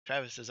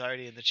Travis is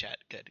already in the chat.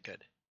 Good,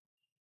 good.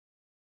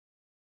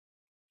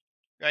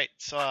 Right,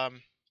 so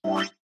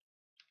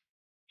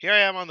here I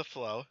am on the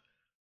flow.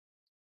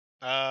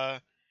 So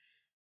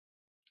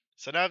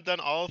now I've done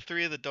all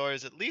 3 of the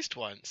doors at least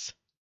once.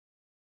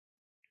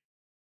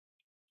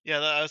 Yeah,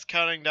 I was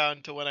counting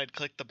down to when I'd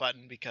click the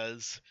button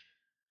because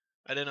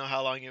I didn't know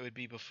how long it would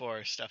be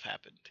before stuff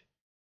happened.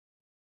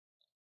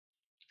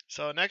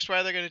 So next we're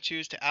either going to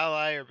choose to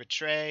ally or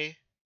betray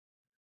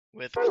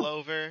with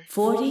Clover.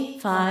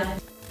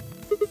 45.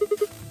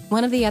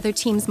 One of the other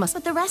teams must...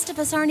 But the rest of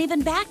us aren't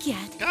even back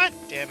yet. God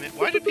damn it,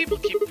 why do people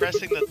keep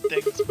pressing the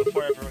things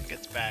before everyone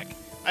gets back?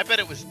 I bet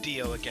it was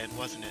Dio again,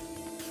 wasn't it?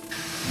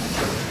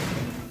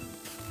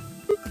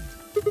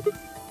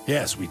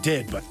 Yes, we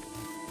did, but...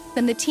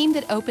 Then the team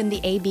that opened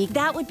the AB...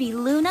 That would be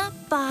Luna,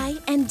 Vi,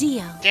 and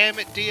Dio. Damn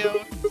it,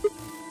 Dio.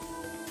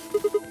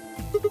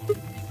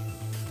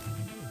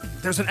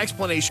 There's an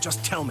explanation.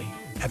 Just tell me.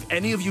 Have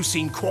any of you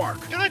seen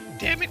Quark? God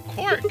damn it,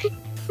 Quark.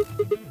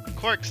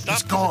 Quark, stop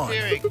He's gone.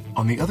 disappearing.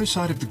 On the other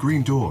side of the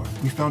green door,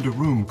 we found a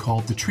room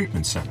called the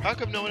treatment center. How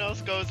come no one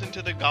else goes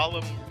into the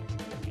Golem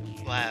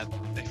lab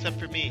except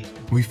for me?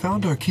 We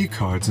found our key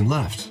cards and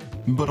left,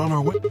 but on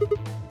our way...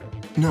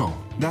 No,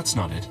 that's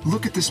not it.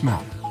 Look at this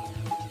map.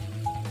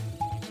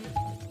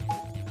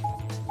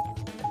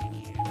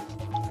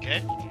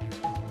 Okay.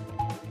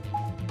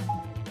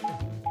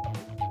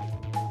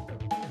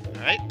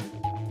 Alright.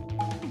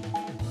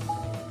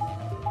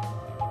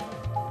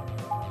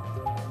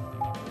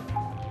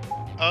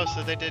 Oh,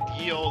 so they did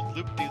ye old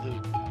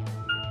loop-de-loop.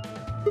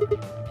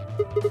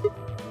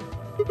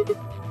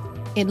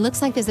 It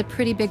looks like there's a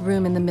pretty big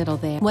room in the middle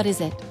there. What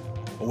is it?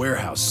 A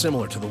warehouse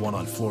similar to the one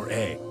on floor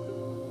A.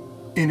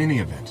 In any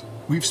event,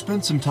 we've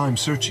spent some time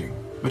searching,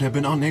 but have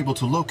been unable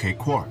to locate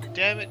Quark.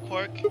 Damn it,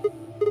 Quark.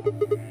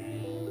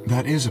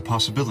 That is a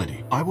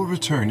possibility. I will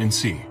return and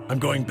see. I'm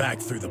going back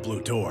through the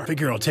blue door.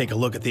 Figure I'll take a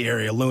look at the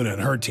area Luna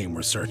and her team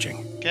were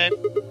searching. Okay.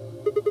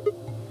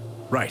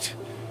 Right.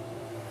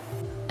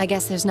 I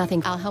guess there's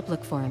nothing. I'll help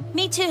look for him.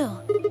 Me too.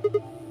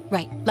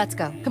 Right, let's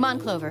go. Come on,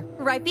 Clover.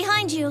 Right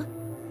behind you.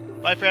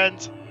 Bye,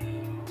 friends.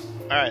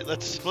 Alright,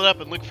 let's split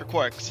up and look for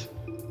Quarks.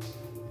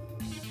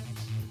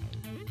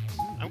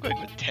 I'm going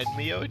with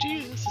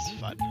Tenmyoji. This is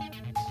fun.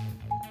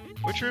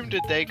 Which room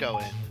did they go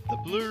in? The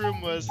blue room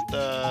was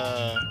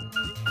the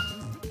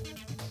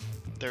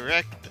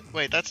rec.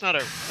 Wait, that's not a.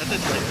 That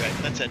didn't say rec.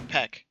 That said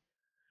Peck.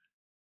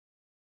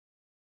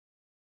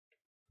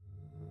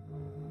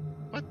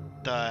 What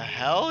the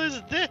hell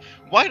is this?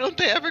 Why don't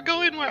they ever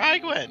go in where I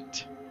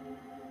went?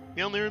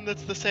 The only room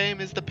that's the same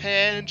is the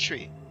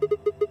pantry.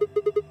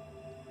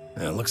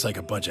 It looks like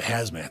a bunch of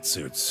hazmat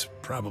suits,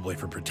 probably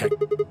for protect.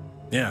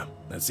 Yeah,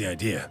 that's the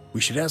idea.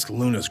 We should ask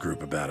Luna's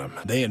group about them.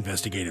 They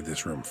investigated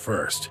this room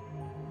first.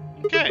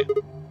 Okay.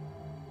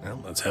 Well,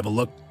 let's have a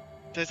look.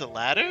 There's a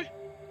ladder?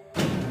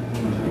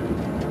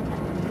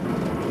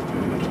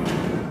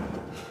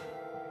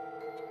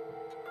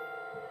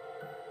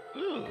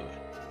 Ooh.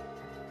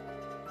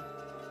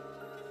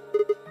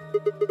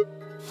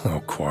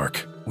 Oh,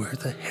 Quark, where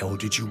the hell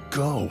did you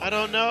go? I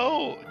don't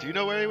know. Do you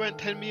know where he went,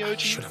 Tenmyoji? I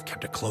should have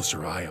kept a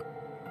closer eye on.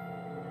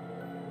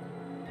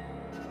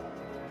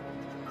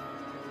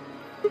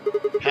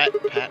 Pat,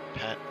 pat,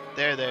 pat.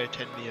 There,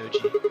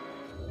 Tenmyoji.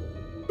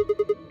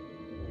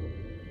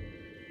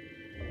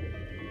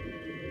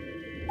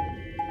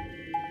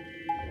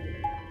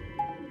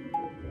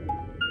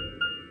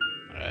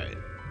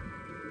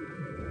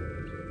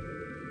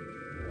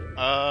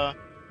 Alright.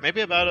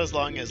 Maybe about as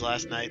long as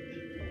last night.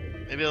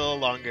 Maybe a little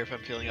longer if I'm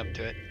feeling up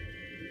to it.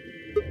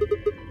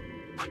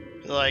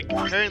 Like,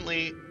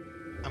 currently,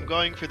 I'm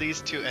going for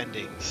these 2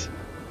 endings.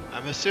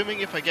 I'm assuming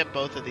if I get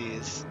both of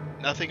these,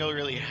 nothing will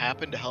really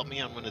happen to help me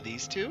on one of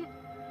these 2.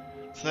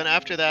 So then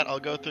after that, I'll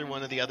go through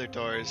one of the other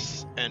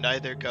doors and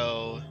either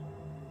go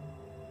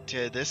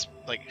to this,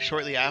 like,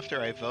 shortly after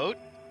I vote,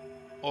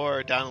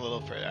 or down a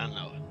little further. I don't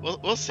know.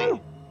 We'll see.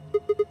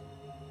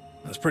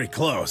 That's pretty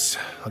close.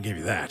 I'll give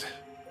you that.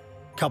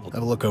 Couple.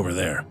 Have a look over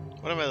there.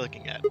 What am I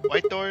looking at?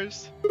 White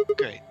doors?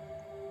 Great.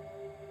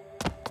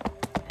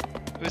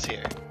 Who's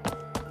here?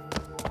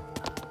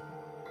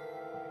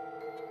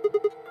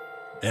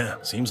 Yeah,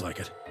 seems like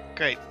it.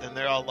 Great, then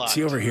they're all locked.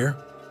 See over here?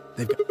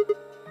 They've got...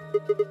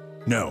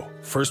 No,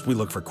 first we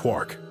look for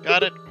Quark.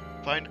 Got it.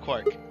 Find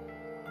Quark.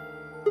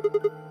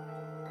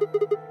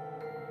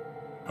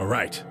 All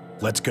right,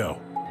 let's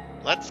go.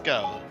 Let's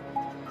go.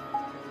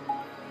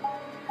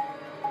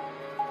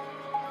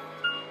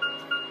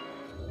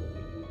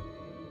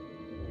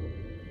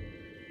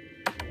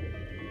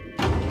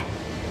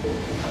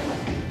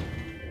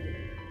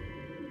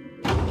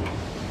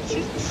 Is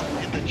he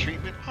in the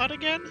treatment pod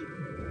again?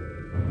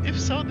 If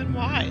so, then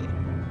why?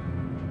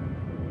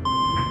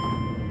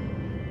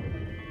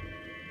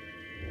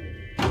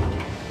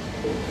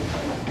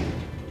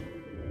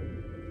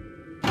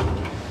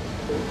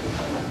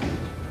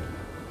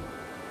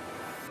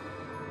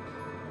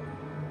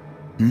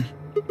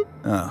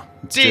 Oh,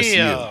 it's just you.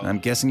 Dio! I'm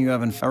guessing you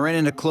haven't... I ran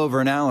into Clover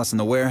and Alice in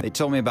the warehouse. They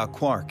told me about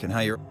Quark and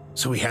how you're...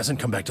 So he hasn't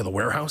come back to the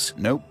warehouse?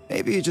 Nope.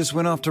 Maybe he just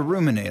went off to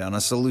ruminate on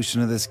a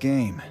solution to this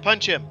game.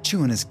 Punch him.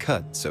 Chewing his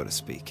cud, so to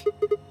speak.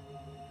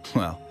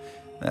 Well,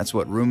 that's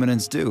what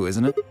ruminants do,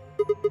 isn't it?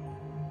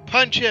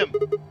 Punch him.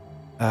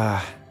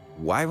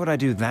 Why would I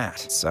do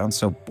that? It sounds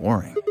so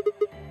boring.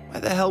 Why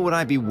the hell would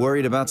I be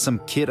worried about some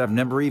kid I've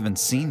never even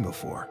seen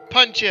before?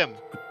 Punch him.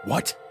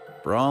 What?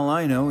 For all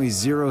I know, he's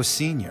Zero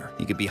Senior.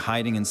 He could be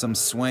hiding in some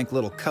swank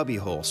little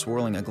cubbyhole,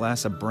 swirling a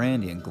glass of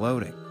brandy and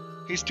gloating.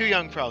 He's too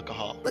young for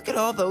alcohol. Look at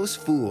all those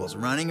fools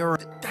running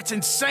around. That's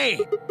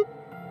insane!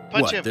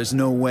 Punch What, him. there's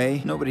no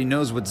way? Nobody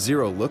knows what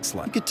Zero looks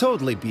like. He could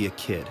totally be a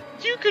kid.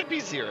 You could be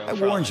Zero. I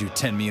for all warned you, know.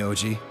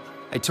 Tenmyoji.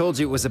 I told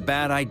you it was a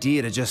bad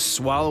idea to just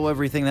swallow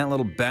everything that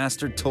little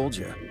bastard told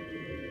you.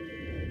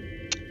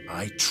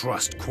 I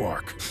trust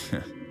Quark.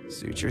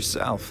 Suit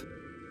yourself.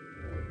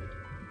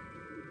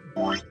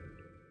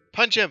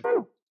 Punch him.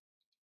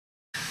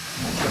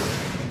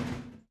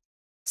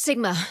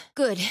 Sigma,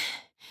 good.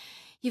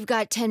 You've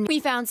got 10. We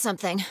found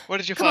something. What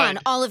did you Come find?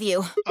 on, all of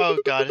you. Oh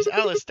god, is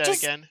Alice dead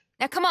Just- again?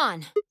 Now come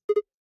on.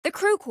 The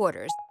crew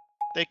quarters.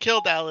 They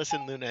killed Alice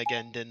and Luna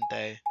again, didn't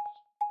they?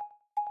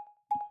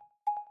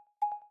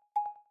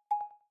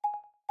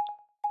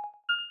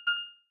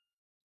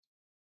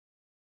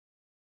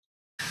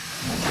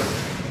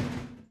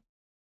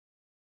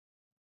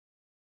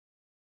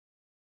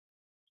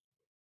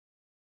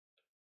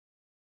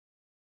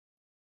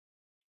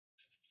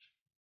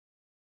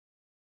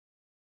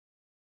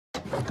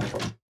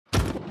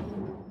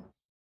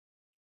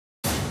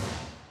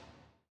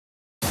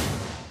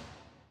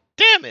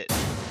 Damn it!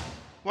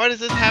 Why does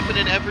this happen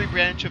in every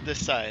branch of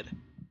this side?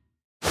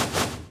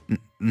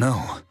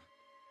 No.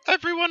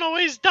 Everyone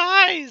always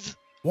dies!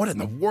 What in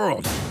the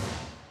world?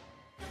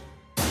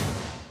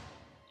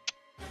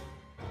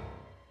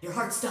 Your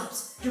heart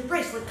stops. Your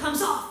bracelet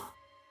comes off.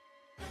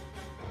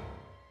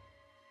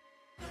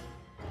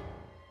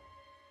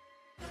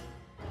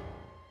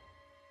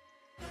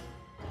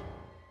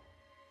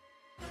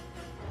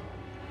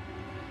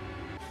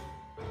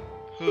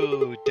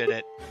 Who did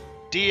it?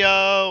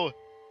 Dio!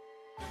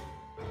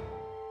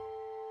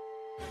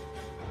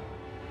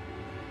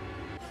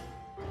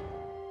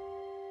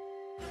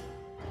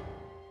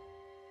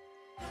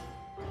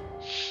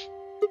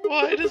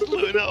 Why does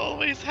Luna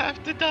always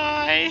have to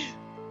die?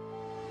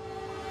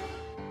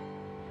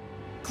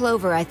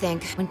 Clover, I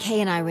think. When Kay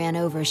and I ran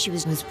over, she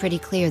was pretty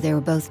clear they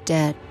were both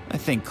dead. I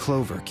think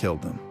Clover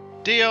killed them.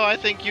 Dio, I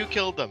think you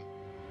killed them.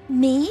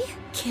 Me?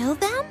 Kill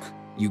them?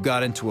 You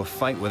got into a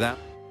fight with that.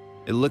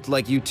 It looked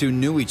like you two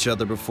knew each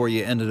other before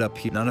you ended up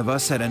here. None of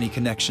us had any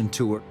connection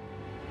to her.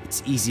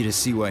 It's easy to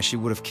see why she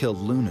would have killed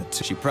Luna,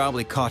 too. She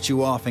probably caught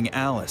you offing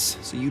Alice,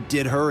 so you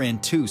did her in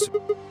too.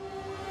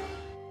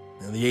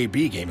 And the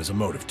AB game is a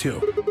motive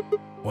too.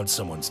 Once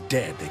someone's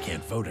dead, they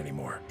can't vote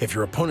anymore. If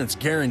your opponent's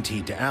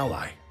guaranteed to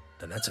ally,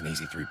 then that's an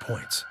easy 3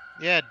 points.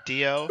 Yeah,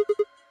 Dio.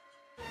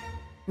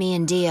 Me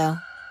and Dio.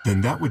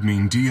 Then that would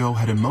mean Dio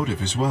had a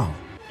motive as well.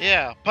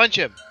 Yeah, punch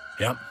him.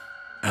 Yep.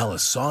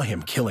 Alice saw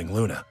him killing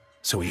Luna,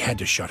 so he had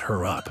to shut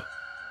her up.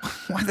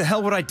 Why the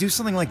hell would I do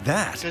something like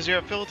that? Because you're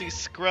a filthy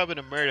scrub and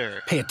a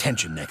murderer. Pay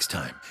attention next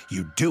time.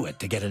 You do it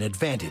to get an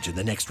advantage in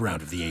the next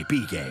round of the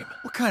AB game.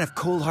 What kind of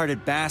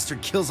cold-hearted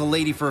bastard kills a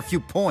lady for a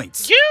few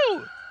points?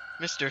 You!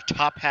 Mr.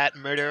 Top Hat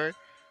Murderer.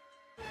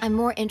 I'm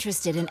more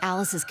interested in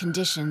Alice's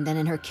condition than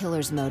in her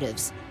killer's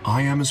motives.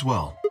 I am as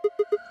well.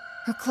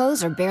 Her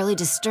clothes are barely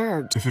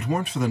disturbed. If it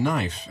weren't for the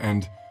knife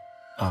and,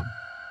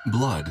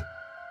 blood,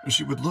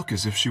 she would look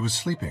as if she was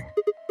sleeping.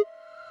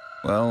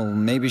 Well,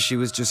 maybe she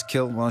was just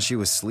killed while she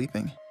was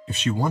sleeping. If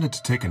she wanted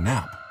to take a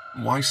nap,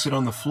 why sit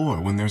on the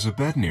floor when there's a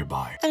bed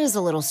nearby? That is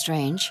a little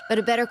strange. But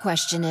a better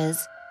question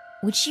is,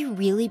 would she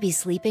really be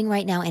sleeping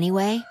right now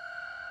anyway?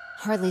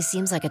 Hardly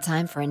seems like a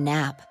time for a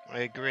nap. I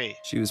agree.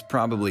 She was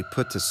probably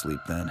put to sleep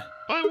then.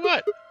 By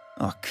what?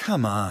 Oh,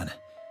 come on.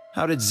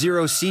 How did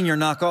Zero Senior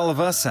knock all of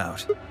us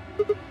out?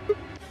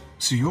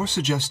 So you're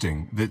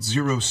suggesting that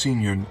Zero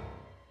Senior...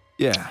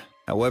 Yeah,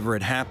 however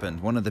it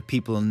happened, one of the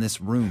people in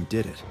this room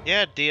did it.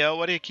 Yeah, Dio,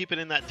 what are you keeping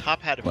in that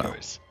top hat of Well,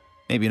 yours?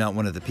 Maybe not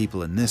one of the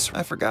people in this.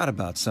 I forgot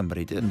about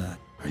somebody, didn't I?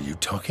 Are you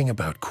talking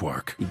about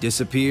Quark? He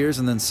disappears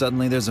and then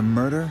suddenly there's a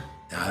murder?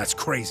 Ah, that's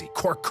crazy.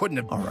 Quark couldn't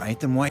have... All right,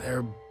 then why...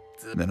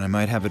 Then I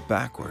might have it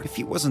backward. If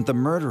he wasn't the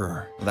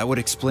murderer, well, that would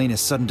explain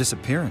his sudden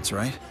disappearance,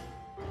 right?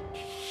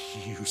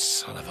 You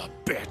son of a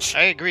bitch.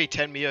 I agree,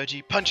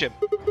 Tenmyoji. Punch him.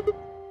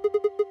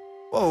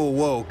 Whoa,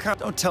 whoa,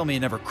 don't tell me it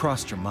never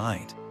crossed your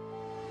mind.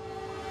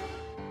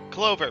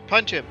 Clover,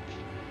 punch him.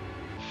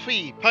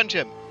 Fee, punch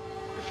him.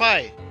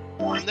 Fi.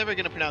 I'm never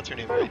gonna pronounce her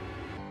name right.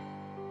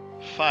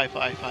 Fi.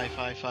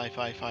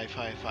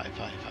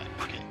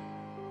 Okay,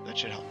 that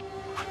should help.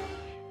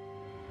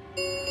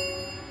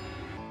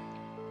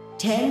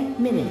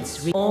 10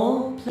 minutes.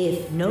 All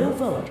if no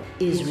vote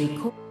is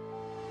recorded.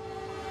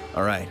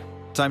 All right,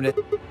 time to...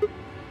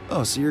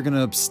 Oh, so you're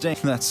gonna abstain.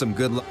 That's some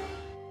good luck.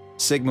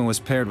 Sigma was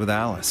paired with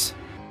Alice.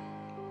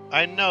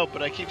 I know,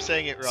 but I keep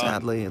saying it wrong.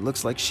 Sadly, it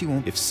looks like she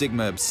won't if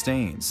Sigma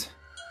abstains.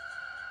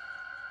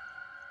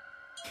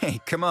 Hey,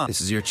 come on.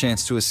 This is your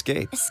chance to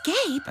escape.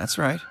 Escape? That's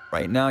right.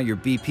 Right now, your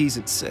BP's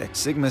at 6.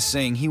 Sigma's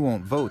saying he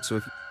won't vote, so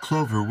if...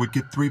 Clover would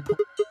get 3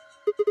 points.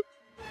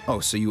 Oh,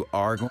 so you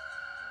are going...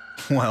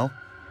 Well...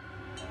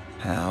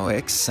 How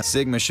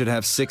Sigma should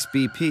have 6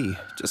 BP.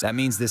 That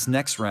means this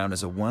next round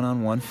is a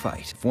one-on-one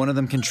fight. If one of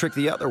them can trick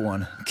the other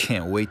one,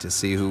 can't wait to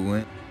see who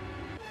wins.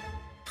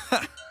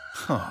 Ha!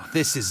 Oh,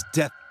 this is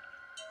death.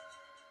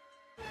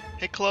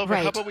 Hey, Clover,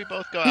 Right. how about we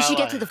both go You ally? should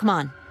get to the. Come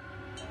on.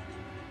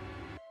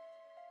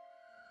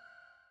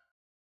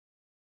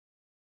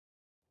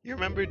 You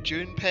remember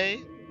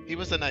Junpei? He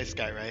was a nice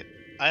guy, right?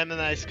 I am a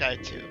nice guy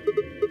too.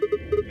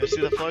 You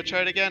see the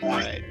flowchart again?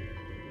 Alright.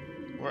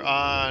 We're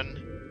on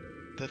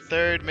the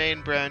 3rd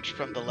main branch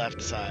from the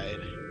left side.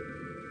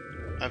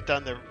 I've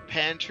done the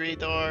pantry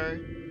door,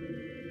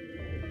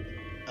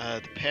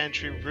 the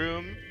pantry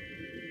room,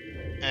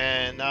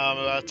 and now I'm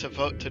about to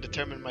vote to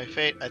determine my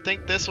fate. I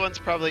think this one's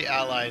probably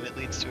ally and it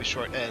leads to a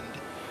short end.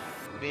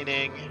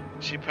 Meaning,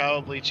 she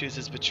probably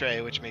chooses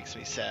betray, which makes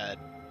me sad,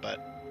 but...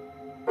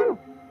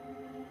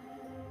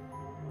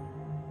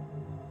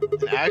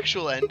 An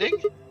actual ending?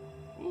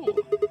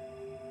 Ooh.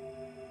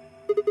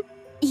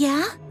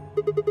 Yeah?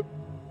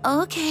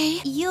 Okay,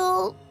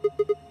 you'll...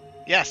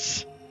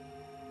 Yes!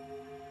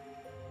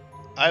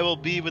 I will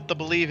be with the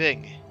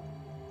believing.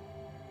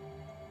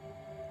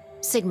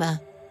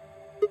 Sigma,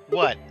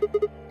 What?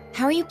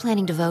 how are you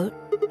planning to vote?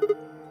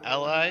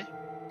 Ally?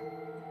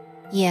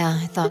 Yeah,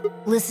 I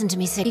thought. Listen to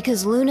me, Sig.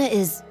 Because Luna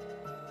is...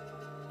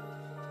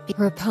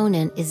 Her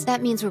opponent is...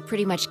 That means we're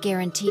pretty much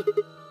guaranteed...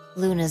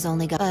 Luna's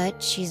only got...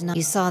 But she's not...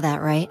 You saw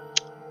that, right?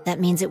 That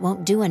means it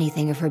won't do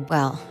anything if her...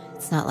 Well,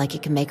 it's not like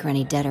it can make her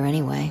any deader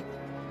anyway.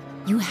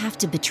 You have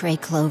to betray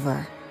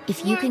Clover.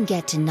 If you can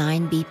get to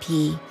 9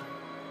 BP,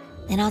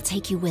 then I'll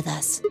take you with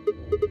us.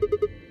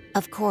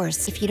 Of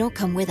course, if you don't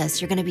come with us,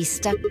 you're gonna be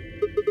stuck...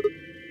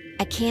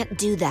 I can't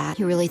do that.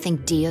 You really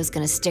think Dio's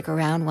gonna stick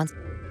around once...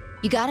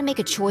 You gotta make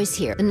a choice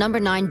here. The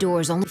number 9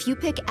 doors only... If you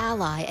pick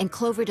Ally and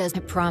Clover does... I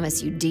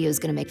promise you, Dio's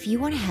gonna make... If you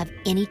want to have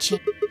any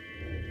chance...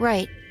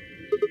 Right.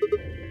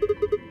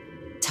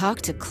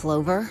 Talk to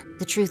Clover.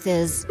 The truth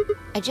is,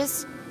 I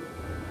just...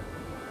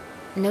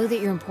 know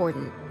that you're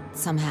important,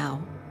 somehow.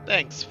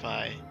 Thanks,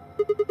 Phi.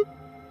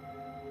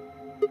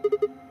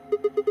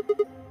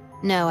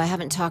 No, I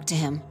haven't talked to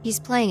him. He's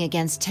playing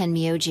against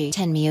Tenmyoji.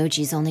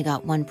 Tenmyoji's only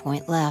got 1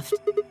 point left.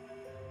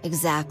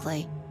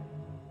 Exactly.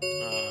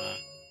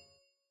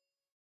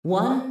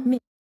 1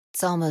 minute.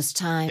 It's almost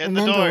time. Get in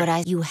the Remember door. what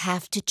I... You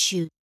have to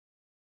choose.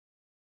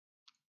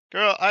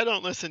 Girl, I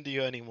don't listen to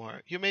you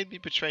anymore. You made me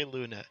betray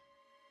Luna.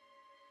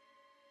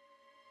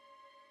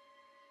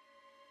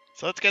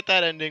 So let's get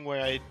that ending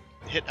where I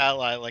hit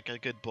ally like a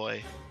good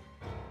boy.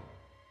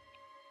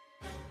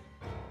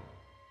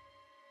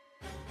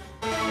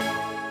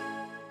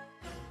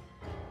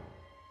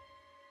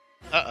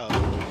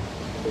 Uh-oh.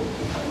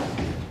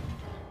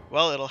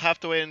 Well, it'll have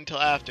to wait until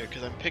after,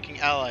 because I'm picking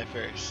ally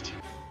first.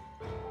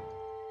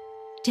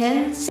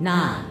 10,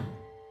 9,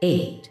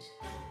 8,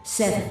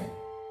 7,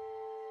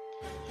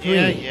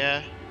 Yeah, Three.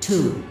 yeah.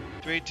 2,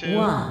 3, 2,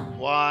 One.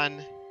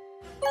 1.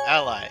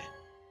 Ally.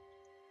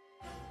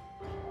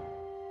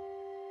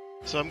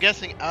 So I'm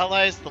guessing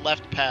ally is the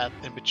left path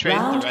and betray is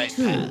the round right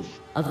 2 path.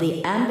 of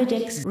the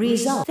Ambidex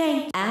result.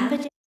 Thank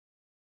Ambidex.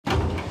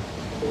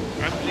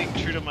 I'm being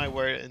true to my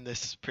word in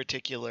this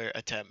particular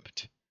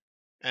attempt.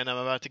 And I'm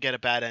about to get a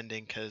bad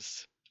ending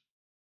because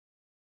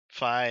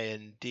Phi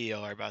and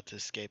Dio are about to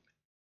escape.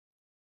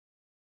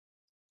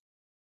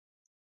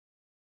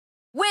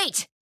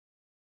 Wait!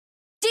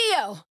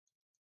 Dio!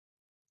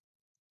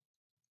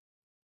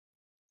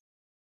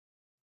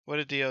 What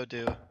did Dio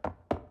do?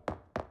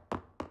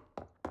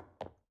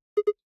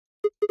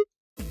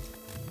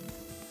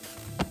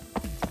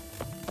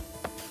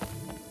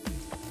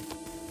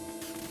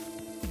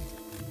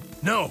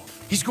 No,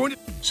 he's going to...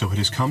 So it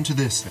has come to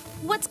this.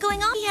 What's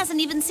going on? He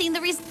hasn't even seen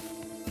the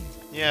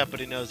Yeah, but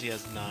he knows he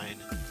has 9.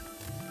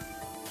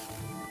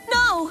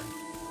 No!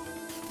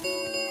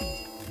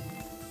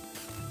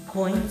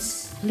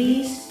 Points,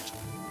 please.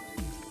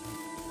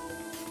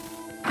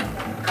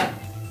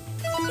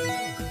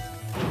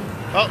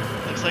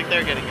 Oh, looks like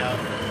they're getting out.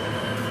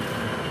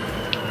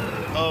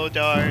 Oh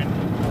darn.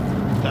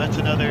 That's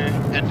another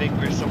ending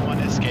where someone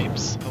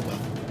escapes. Oh well.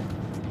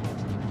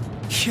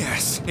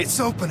 Yes, it's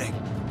opening.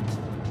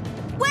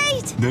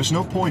 Wait! There's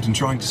no point in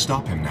trying to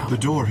stop him now. The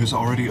door has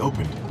already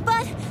opened.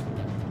 But...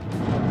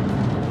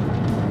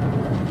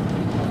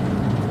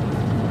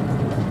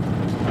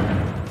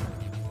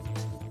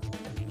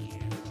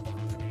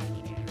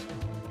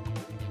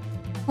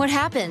 What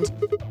happened?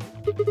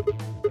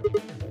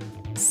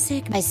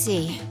 Sigma. I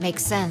see.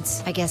 Makes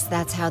sense. I guess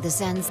that's how this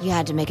ends. You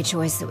had to make a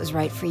choice that was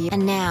right for you.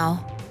 And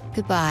now,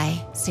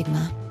 goodbye,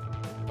 Sigma.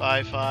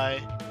 Bye,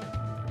 Phi.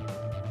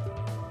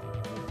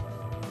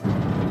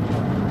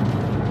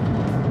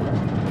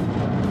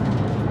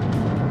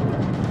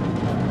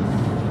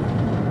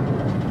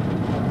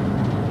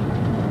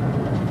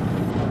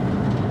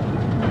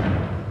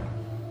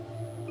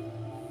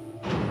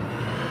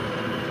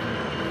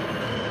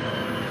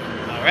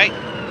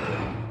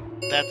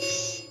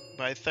 That's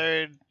my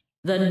third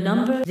The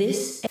number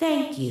this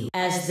thank you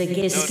as the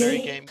notary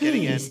escape game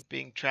getting in, please.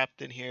 being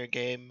trapped in here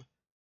game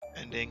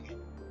ending.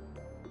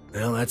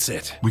 Well, that's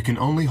it. We can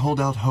only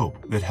hold out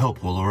hope that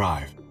help will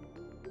arrive.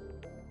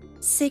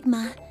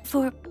 Sigma,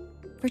 for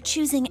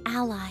choosing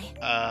ally.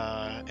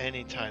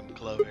 Anytime,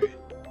 Clover.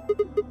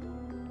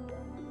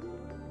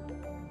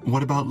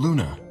 What about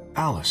Luna?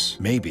 Alice?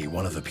 Maybe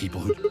one of the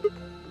people who...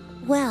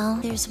 Well,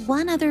 there's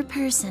one other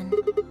person.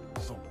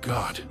 Oh,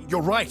 God.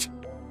 You're right.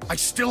 I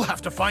still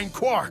have to find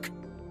Quark.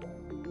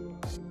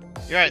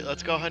 You're right,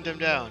 let's go hunt him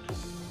down.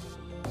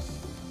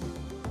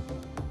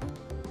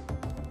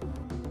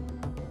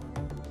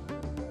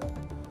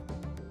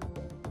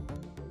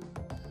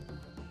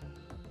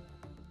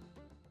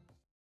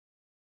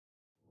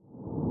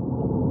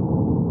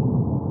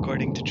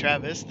 According to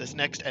Travis, this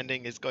next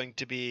ending is going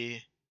to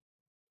be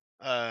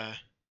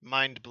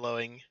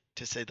mind-blowing,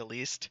 to say the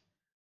least.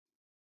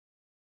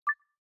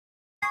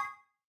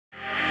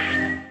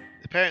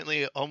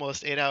 Apparently,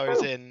 almost 8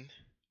 hours in,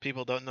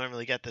 people don't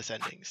normally get this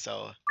ending,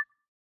 so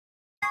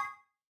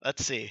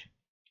let's see.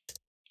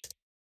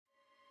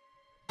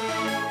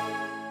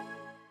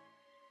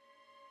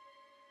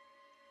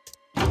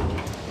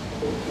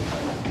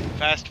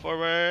 Fast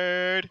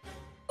forward.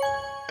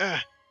 Ugh.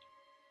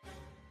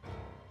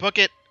 Book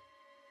it.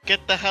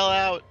 Get the hell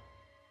out.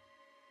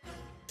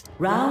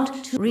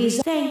 Round 2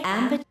 reason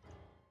and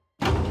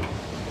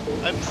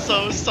I'm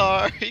so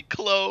sorry,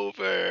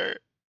 Clover.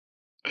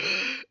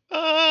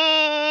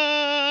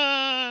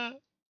 Ah.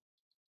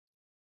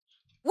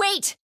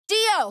 Wait!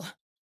 Dio!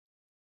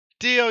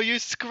 Dio, you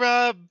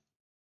scrub.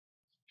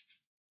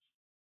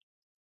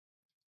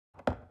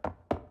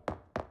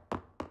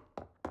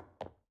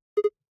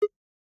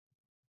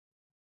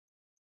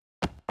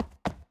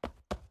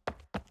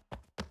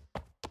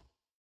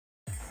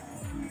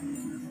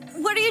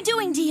 What are you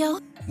doing, Dio?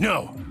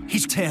 No,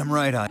 he's... Damn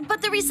right I...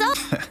 But the result...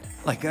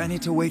 Like I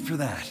need to wait for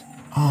that.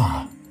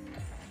 Ah.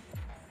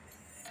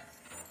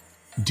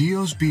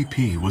 Dio's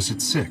BP was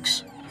at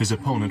 6. His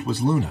opponent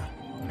was Luna.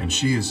 And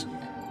she is...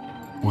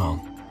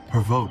 Well, her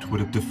vote would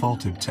have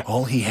defaulted to...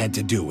 All he had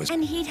to do was...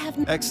 And he'd have...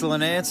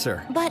 Excellent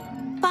answer. But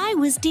Phi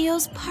was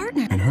Dio's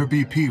partner. And her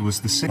BP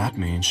was the same. That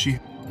means she...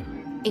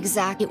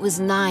 Exact. It was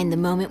 9 the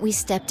moment we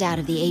stepped out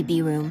of the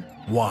AB room.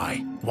 Why?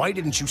 Why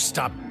didn't you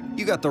stop?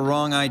 You got the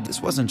wrong idea.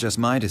 This wasn't just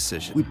my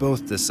decision. We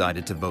both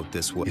decided to vote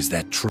this way. Is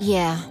that true?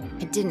 Yeah,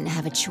 I didn't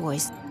have a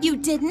choice. You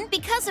didn't?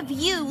 Because of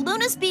you,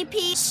 Luna's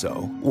BP...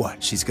 So,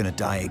 what? She's gonna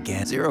die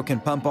again? Zero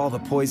can pump all the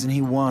poison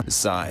he wants.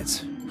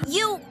 Besides,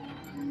 You...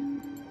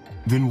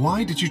 Then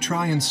why did you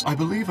try and... I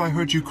believe I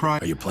heard you cry...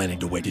 Are you planning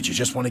to wait? Did you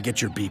just want to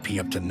get your BP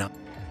up to nothing?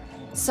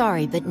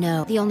 Sorry, but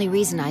no. The only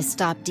reason I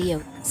stopped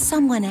Dio...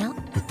 Someone else?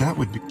 But that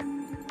would be...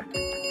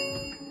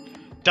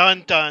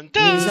 Dun dun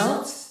dun!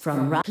 results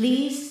from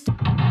please.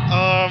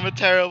 Oh, I'm a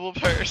terrible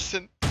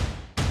person.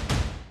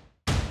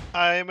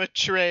 I'm a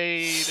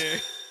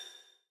traitor.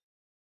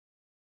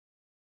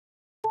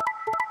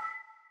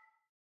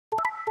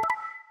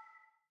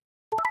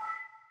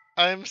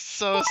 I'm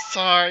so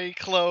sorry,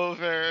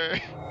 Clover.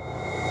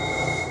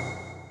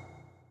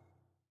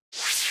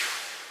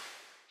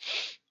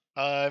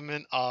 I'm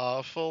an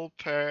awful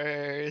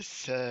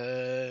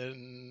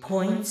person.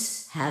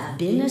 Points have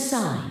been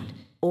assigned.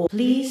 Or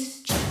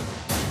please check.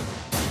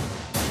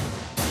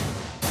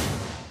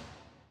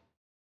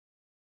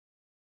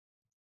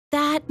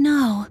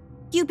 No.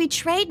 You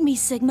betrayed me,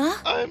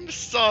 Sigma. I'm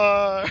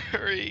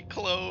sorry,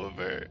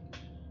 Clover.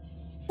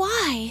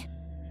 Why?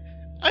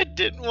 I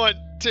didn't want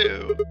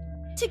to.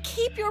 To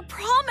keep your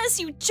promise,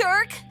 you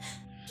jerk!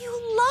 You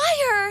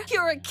liar!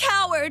 You're a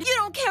coward! You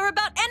don't care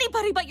about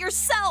anybody but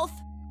yourself!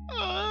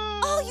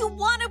 All you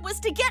wanted was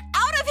to get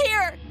out of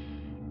here!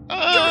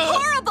 You're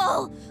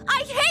horrible!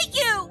 I hate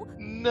you!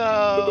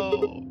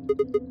 No.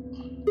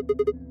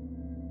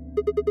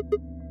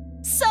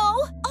 So,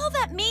 all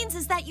that means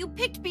is that you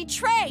picked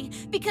betray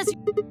because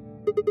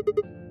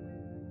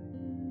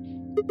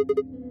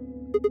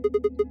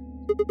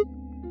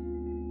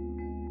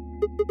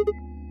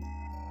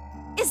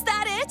Is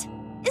that it?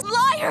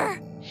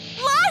 Liar!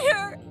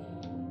 Liar!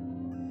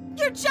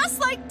 You're just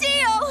like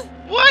Dio!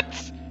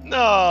 What?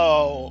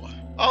 No.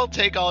 I'll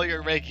take all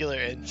your regular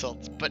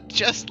insults, but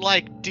just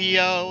like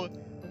Dio?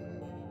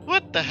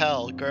 What the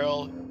hell,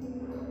 girl?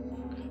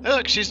 Hey,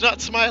 look, she's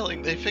not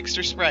smiling. They fixed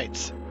her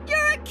sprites.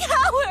 You're a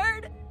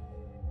coward!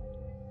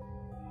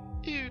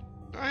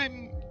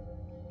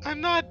 I'm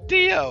not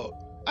Dio.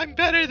 I'm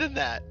better than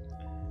that.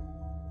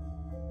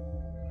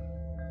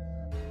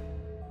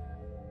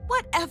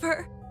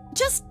 Whatever.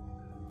 Just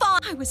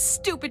fine. I was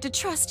stupid to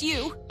trust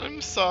you. I'm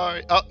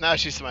sorry. Oh, now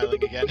she's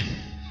smiling again.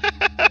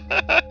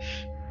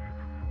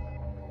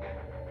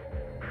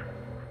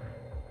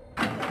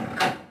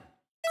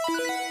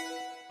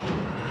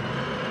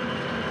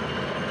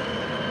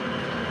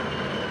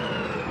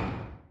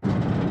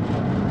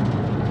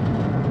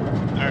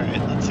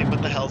 Alright, let's see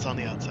what the hell's on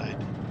the outside.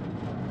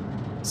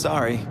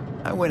 sorry.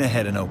 I went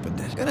ahead and opened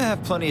it. Gonna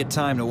have plenty of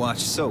time to watch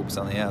soaps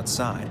on the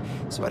outside,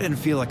 so I didn't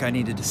feel like I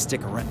needed to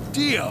stick around.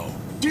 Dio!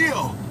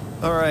 Dio!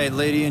 Alright,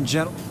 lady and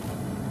gentlemen.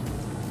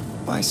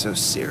 Why so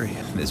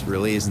serious? This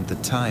really isn't the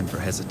time for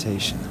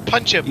hesitation.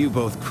 Punch him! You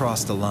both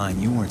crossed the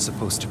line you weren't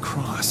supposed to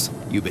cross.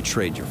 You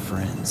betrayed your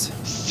friends.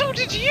 So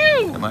did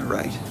you! Am I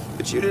right?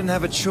 But you didn't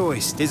have a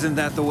choice. Isn't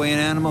that the way an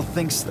animal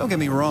thinks? Don't get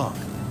me wrong.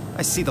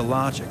 I see the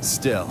logic.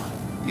 Still,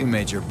 you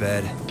made your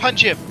bed.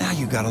 Punch him! Now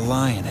you gotta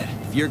lie in it.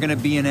 If you're gonna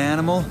be an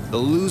animal, the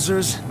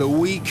losers, the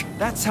weak,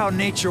 that's how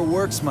nature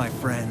works, my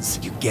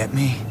friends. You get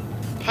me?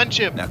 Punch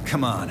him! Now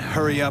come on,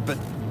 hurry up and...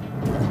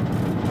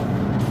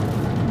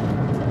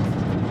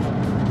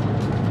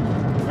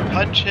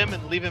 Punch him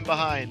and leave him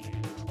behind.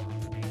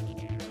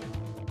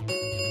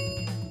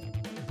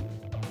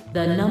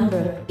 The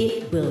number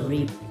it will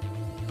read.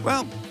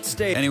 Well,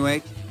 stay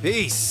anyway.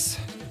 Peace.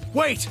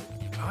 Wait!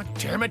 God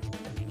damn it!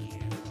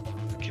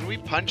 Can we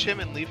punch him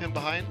and leave him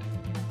behind?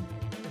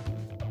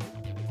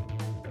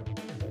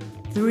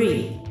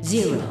 30.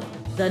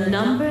 The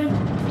number.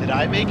 Did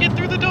I make it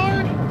through the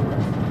door?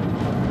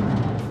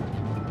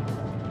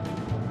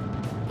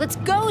 Let's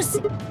go!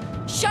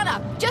 Shut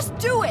up! Just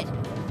do it!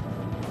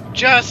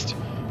 Just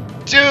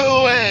do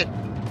it!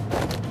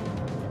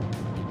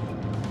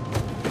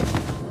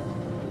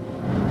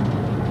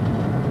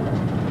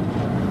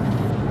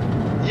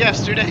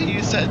 Yesterday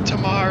you said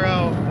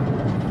tomorrow.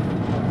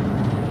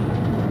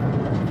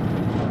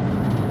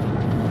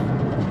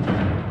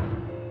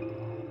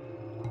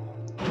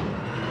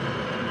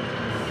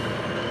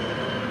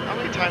 How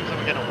many times am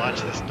I gonna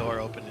watch this door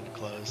open and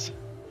close?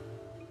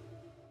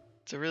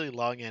 It's a really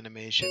long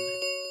animation.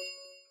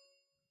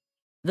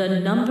 The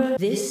number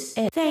this.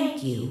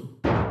 Thank you.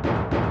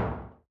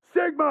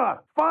 Sigma!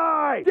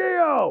 Phi!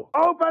 Dio!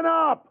 Open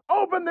up!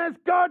 Open this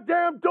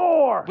goddamn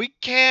door! We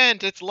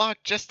can't! It's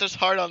locked just as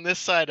hard on this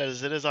side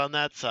as it is on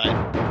that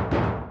side.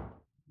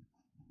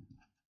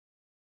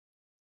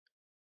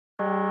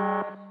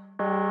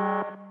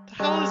 The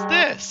hell is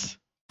this?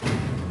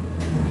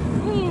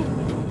 Ooh.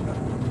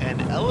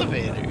 An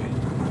elevator.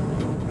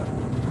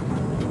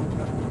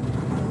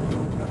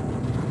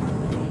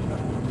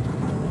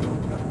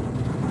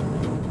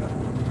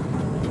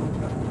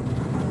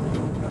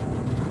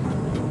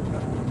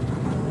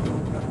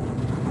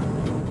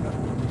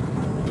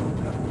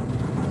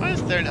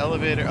 Is there an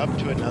elevator up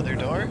to another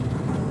door?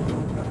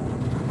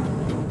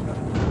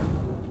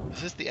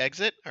 Is this the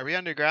exit? Are we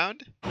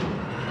underground?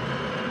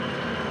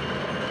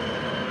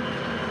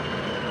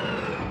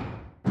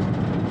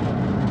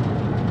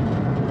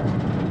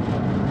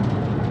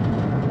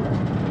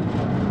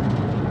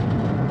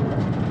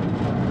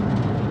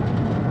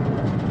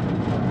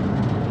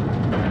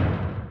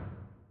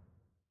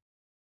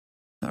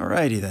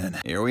 Alrighty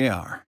then, here we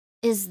are.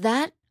 Is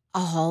that a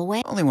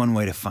hallway? Only one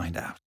way to find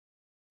out.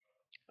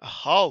 A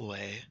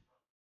hallway?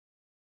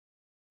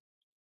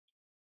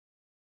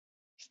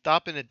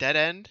 Stop in a dead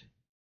end?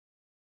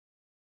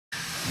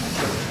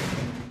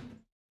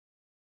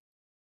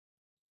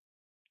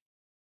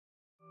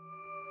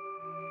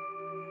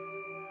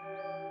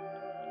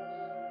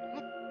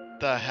 What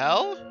the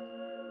hell?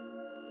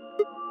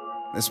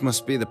 This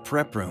must be the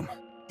prep room.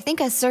 I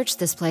think I searched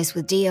this place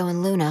with Dio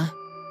and Luna.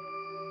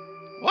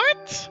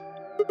 What?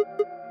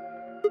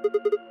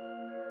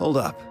 Hold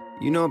up.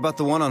 You know about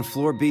the one on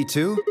floor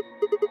B2?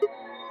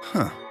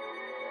 Huh.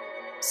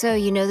 So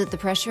you know that the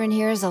pressure in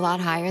here is a lot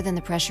higher than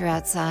the pressure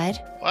outside?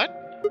 What?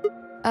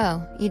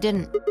 Oh, you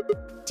didn't.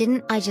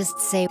 Didn't I just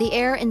say the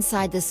air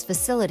inside this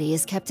facility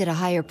is kept at a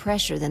higher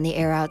pressure than the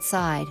air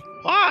outside?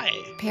 Why?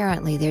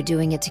 Apparently they're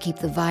doing it to keep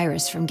the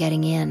virus from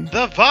getting in.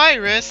 The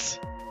virus?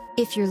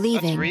 If you're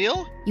leaving, That's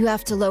real? you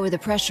have to lower the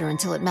pressure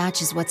until it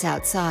matches what's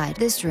outside.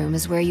 This room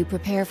is where you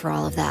prepare for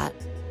all of that.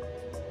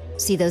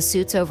 See those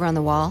suits over on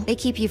the wall? They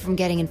keep you from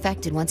getting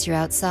infected once you're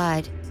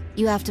outside.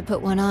 You have to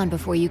put one on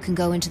before you can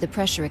go into the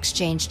pressure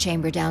exchange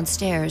chamber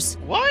downstairs.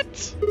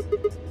 What?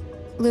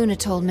 Luna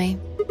told me.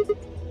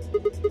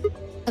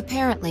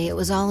 Apparently, it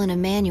was all in a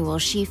manual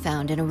she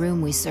found in a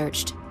room we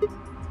searched.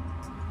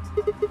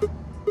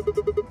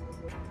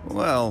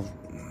 Well,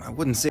 I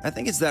wouldn't say... I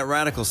think it's that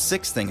Radical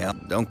 6 thing, Al.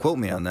 Don't quote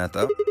me on that,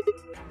 though.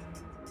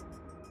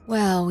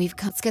 Well,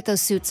 let's get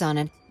those suits on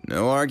it.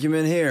 No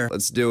argument here.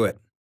 Let's do it.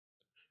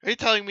 Are you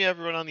telling me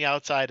everyone on the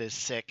outside is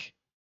sick?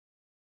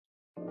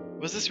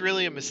 Was this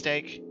really a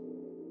mistake?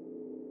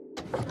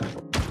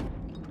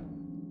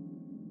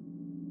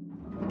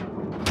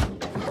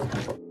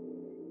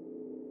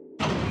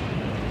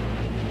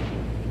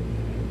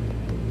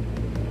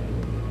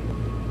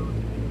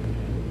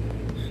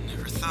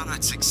 Never thought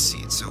I'd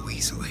succeed so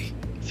easily.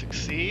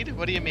 Succeed?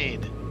 What do you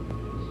mean?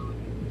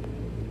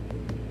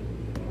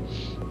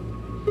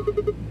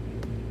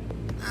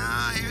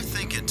 You're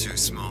thinking too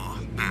small.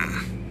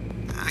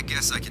 I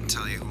guess I can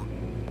tell you.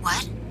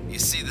 What? You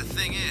see, the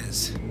thing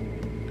is,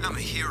 I'm a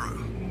hero.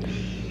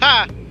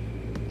 Ha!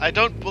 I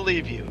don't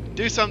believe you.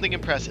 Do something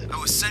impressive. I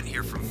was sent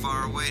here from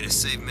far away to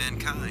save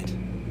mankind.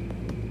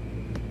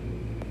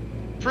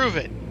 Prove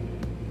it.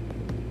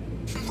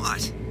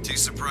 What? Too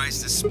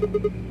surprised to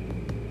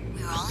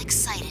We were all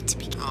excited to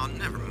be... Oh,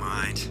 never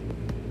mind.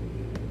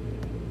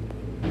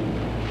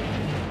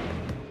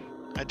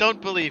 I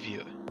don't believe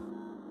you.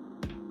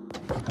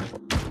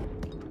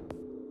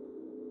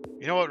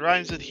 You know what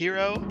rhymes with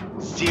hero?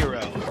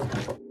 Zero.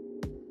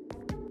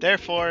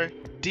 Therefore,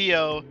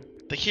 Dio,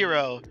 the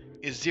hero,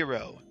 is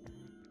 0.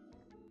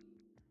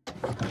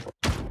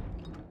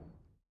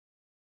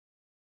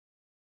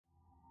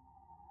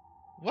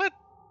 What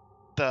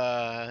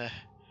the...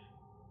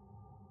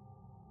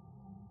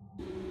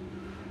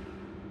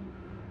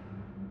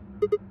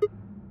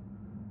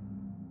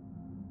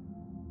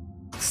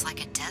 Looks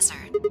like a desert.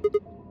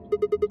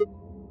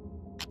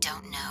 I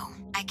don't know.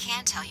 I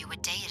can't tell you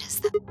what day it is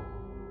though.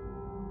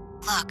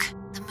 Look,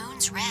 the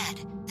moon's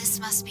red. This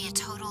must be a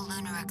total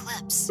lunar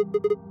eclipse.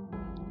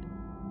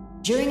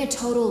 During a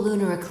total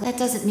lunar eclipse, that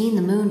doesn't mean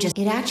the moon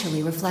it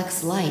actually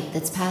reflects light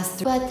that's passed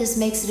through, but this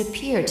makes it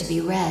appear to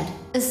be red.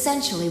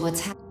 Essentially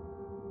what's happening.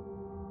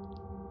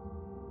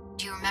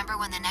 Do you remember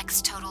when the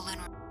next total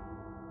lunar...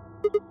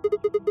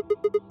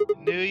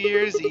 New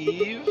Year's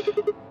Eve?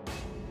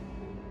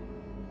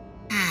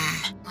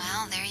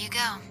 Well, there you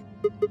go.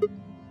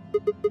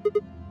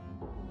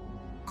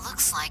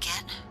 Looks like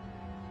it.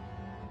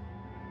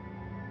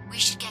 We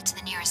should get to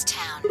the nearest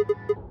town.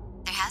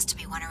 There has to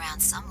be one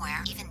around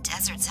somewhere. Even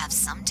deserts have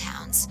some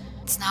towns.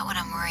 It's not what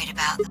I'm worried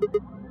about.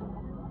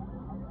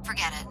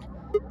 Forget it.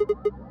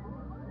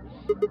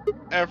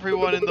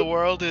 Everyone in the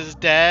world is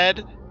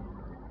dead?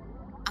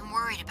 I'm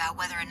worried about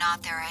whether or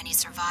not there are any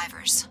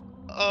survivors.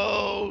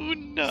 Oh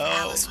no.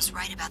 Alice was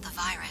right about the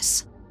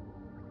virus.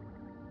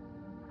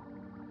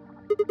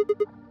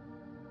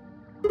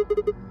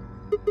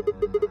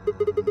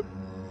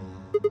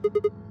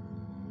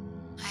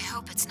 I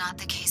hope it's not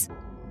the case.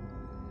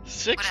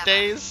 6 Whatever.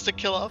 days to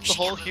kill off the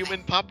whole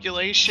human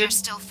population? There's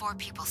still 4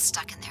 people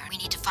stuck in there. We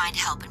need to find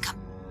help and come...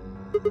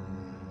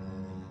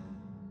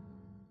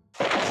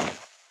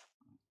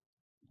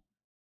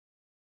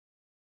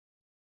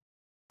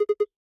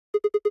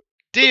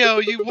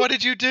 Dio, what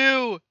did you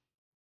do?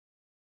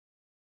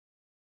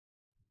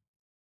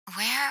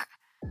 Where?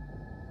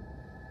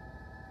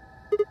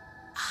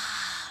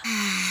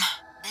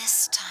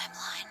 This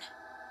timeline.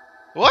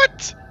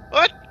 What?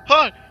 What?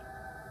 Huh?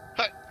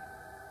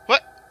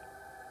 What?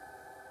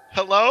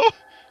 Hello?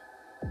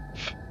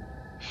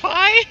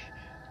 Fi?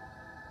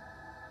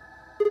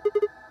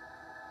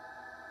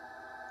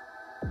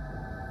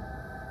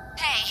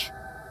 Hey,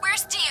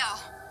 where's Dio?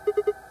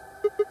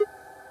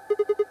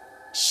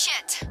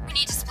 Shit, we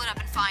need to split up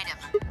and find him.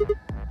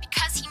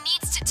 Because he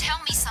needs to tell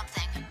me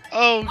something.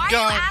 Oh Why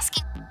god. are you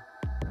asking?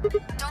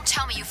 Don't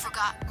tell me you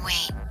forgot.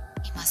 Wait,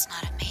 he must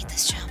not have made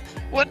this jump.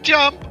 What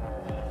jump?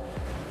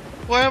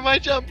 Why am I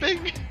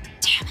jumping?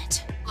 Damn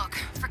it. Look,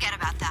 forget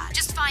about that.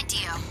 Just find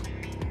Dio.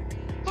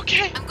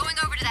 Okay. I'm going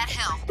over to that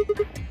hill.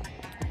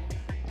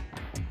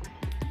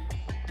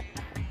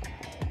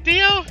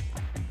 Dio?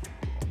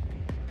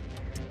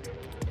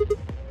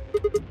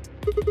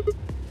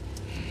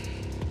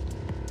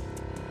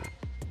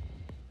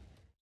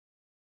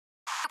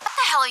 What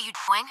the hell are you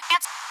doing?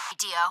 Answer me,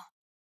 Dio.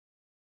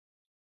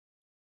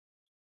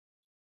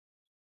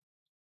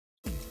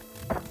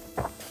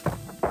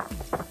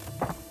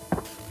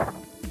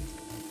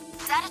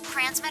 Is that a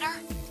transmitter?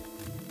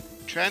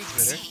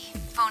 Transmitter? See,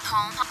 phone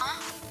home, huh?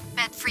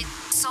 Bet free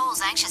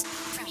souls anxious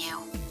from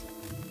you.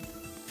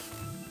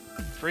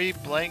 Free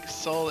blank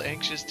soul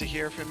anxious to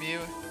hear from you?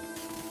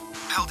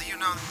 How do you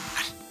know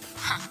that?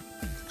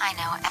 I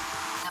know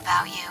everything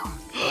about you.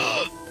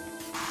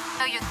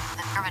 know you're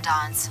the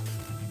Myrmidons.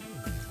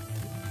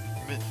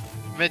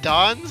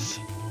 Medons?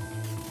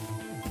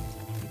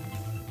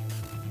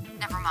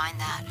 Never mind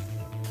that.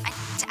 I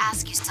need to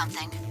ask you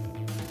something.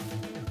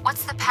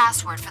 What's the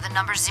password for the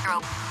number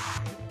 0?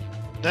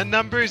 The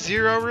number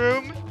 0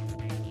 room?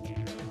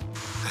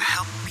 The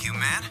hell, you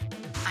man?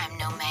 I'm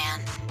no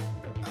man.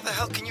 How the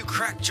hell can you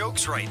crack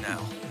jokes right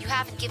now? You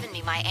haven't given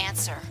me my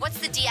answer. What's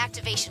the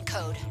deactivation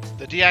code?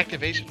 The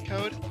deactivation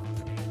code?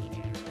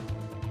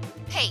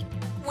 Hey,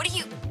 what are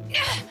you...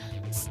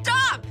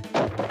 Stop!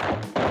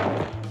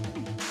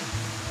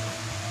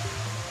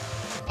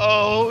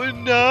 Oh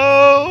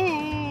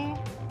no!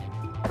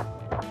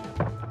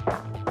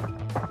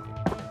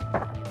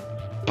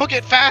 Book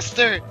it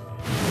faster!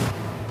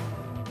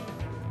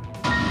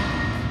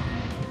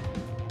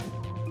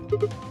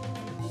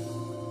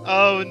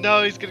 Oh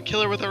no, he's gonna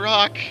kill her with a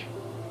rock.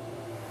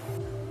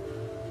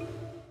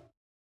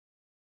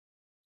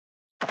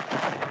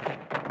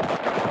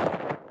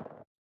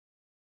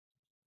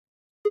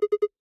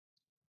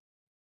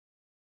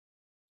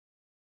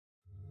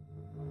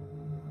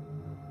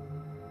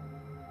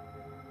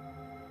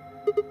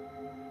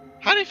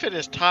 How'd he fit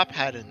his top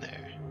hat in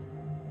there?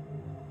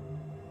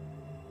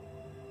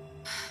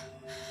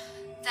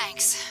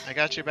 Thanks. I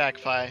got your back,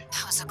 Fi.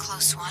 That was a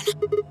close one.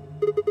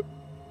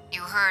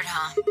 You heard,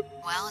 huh?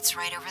 Well, it's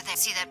right over there.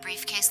 See that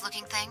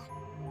briefcase-looking thing?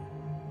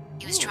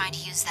 He was trying to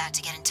use that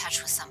to get in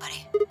touch with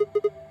somebody.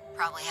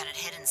 Probably had it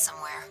hidden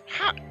somewhere.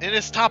 Ha! In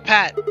his top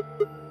hat!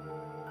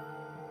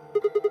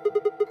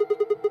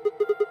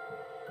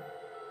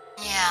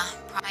 Yeah,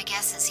 my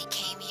guess is he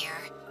came here,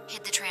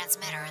 hid the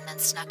transmitter, and then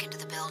snuck into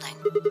the building.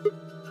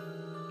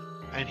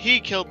 And he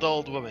killed the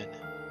old woman.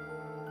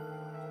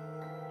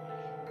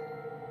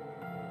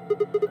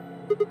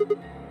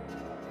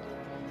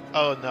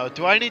 Oh no,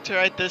 do I need to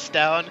write this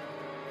down?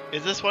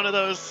 Is this one of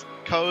those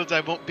codes I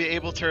won't be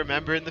able to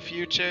remember in the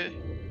future?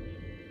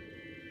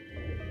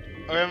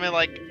 Or am I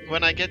like,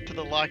 when I get to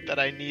the lock that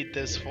I need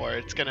this for,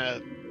 it's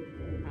gonna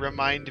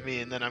remind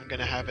me and then I'm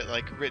gonna have it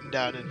like written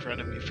down in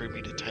front of me for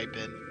me to type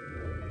in.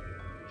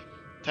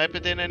 Type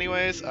it in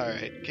anyways?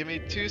 Alright, give me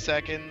 2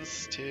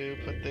 seconds to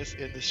put this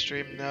in the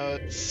stream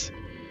notes.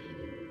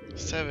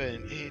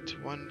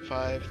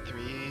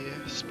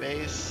 78153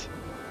 space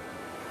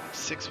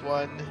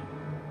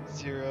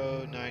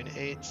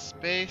 61098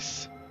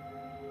 space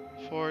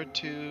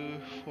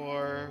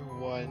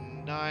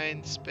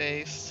 42419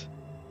 space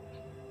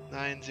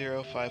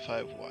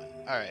 90551.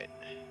 Alright.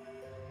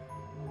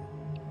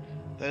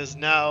 That is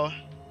now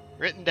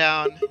written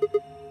down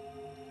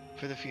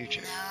for the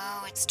future.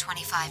 No, it's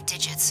 25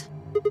 digits.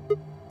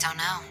 Don't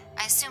know.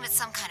 I assume it's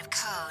some kind of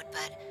code,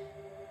 but...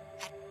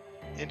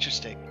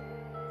 Interesting.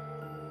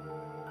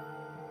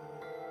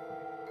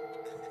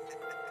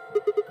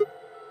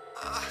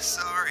 Oh,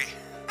 sorry.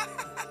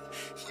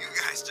 You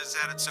guys just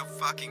had it so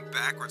fucking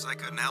backwards I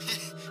couldn't help.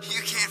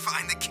 You can't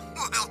find the key.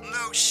 Well,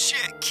 no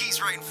shit.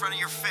 Key's right in front of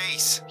your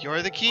face.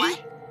 You're the key?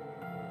 What?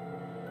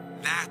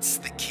 That's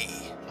the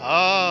key.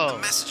 Oh.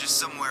 The message is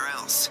somewhere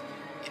else.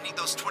 You need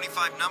those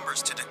 25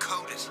 numbers to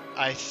decode it.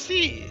 I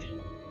see.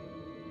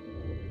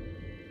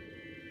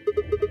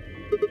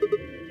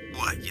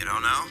 What, you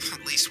don't know?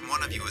 At least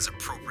one of you is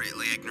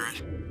appropriately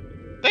ignorant.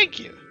 Thank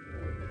you.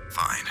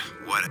 Fine.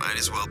 What? Might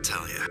as well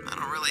tell you. I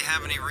don't really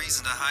have any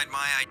reason to hide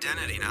my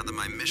identity now that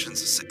my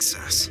mission's a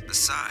success.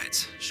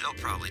 Besides, she'll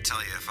probably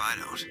tell you if I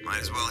don't.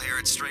 Might as well hear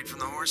it straight from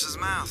the horse's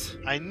mouth.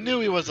 I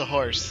knew he was a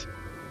horse.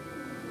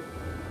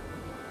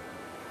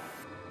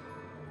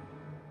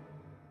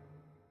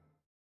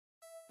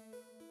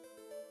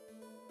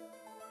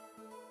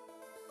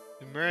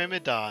 The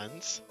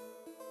Myrmidons.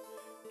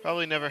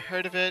 Probably never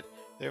heard of it.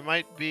 There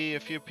might be a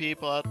few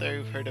people out there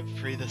who've heard of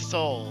Free the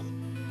Soul.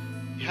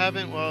 You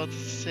haven't? Well, it's a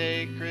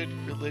sacred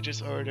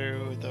religious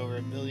order with over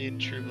 1 million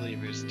true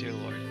believers, dear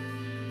Lord.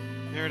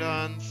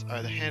 Myrmidons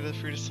are the hand of the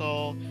Free the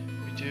Soul.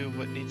 We do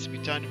what needs to be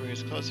done to bring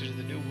us closer to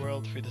the new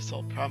world Free the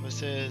Soul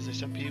promises. There's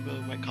some people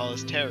who might call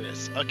us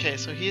terrorists. Okay,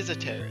 so he is a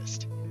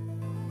terrorist.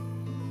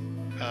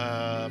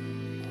 We're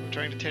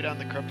trying to tear down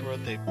the corrupt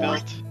world they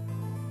built.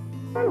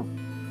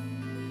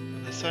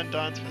 When the sun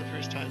dawns for the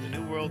first time in the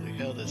new world, we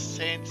hail as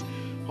saints,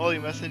 holy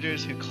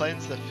messengers who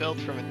cleanse the filth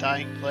from a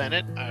dying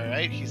planet.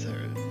 Alright, he's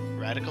a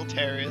radical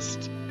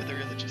terrorist with a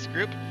religious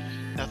group.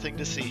 Nothing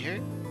to see here.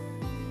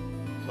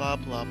 Blah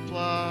blah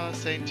blah.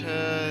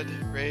 Sainthood,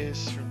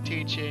 raised from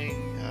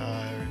teaching,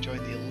 join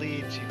the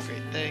elite, achieve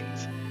great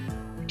things.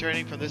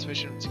 Returning from this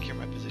mission would secure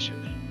my position.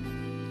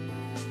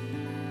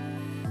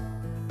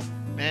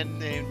 Man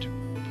named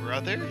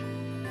Brother?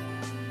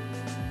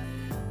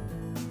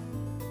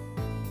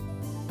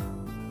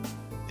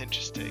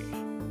 Interesting.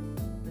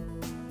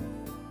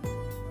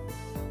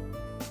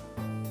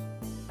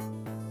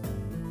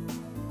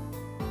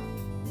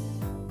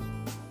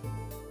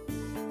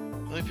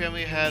 The only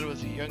family I had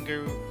was a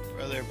younger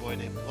brother, a boy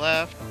named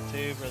Left.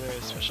 Say brother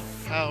has special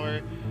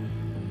power.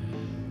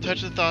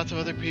 Touch the thoughts of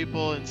other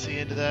people and see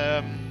into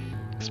them.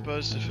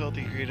 Exposed to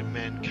filthy greed of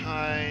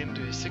mankind.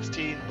 When he was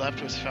 16,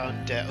 Left was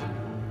found dead.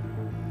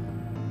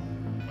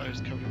 I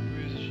was covered in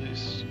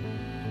bruises.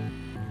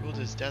 Ruled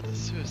his death as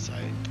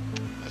suicide.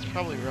 That's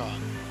probably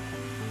wrong.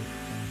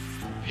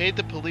 Paid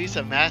the police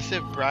a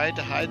massive bribe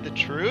to hide the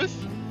truth?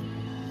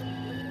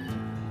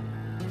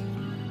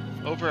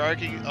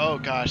 Overarching. Oh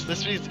gosh,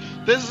 this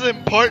is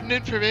important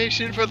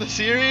information for the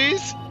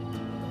series?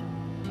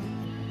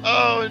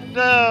 Oh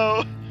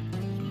no!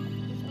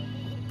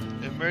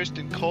 Immersed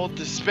in cold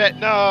despair.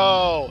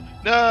 No!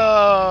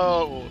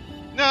 No!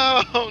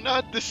 No!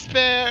 Not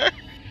despair!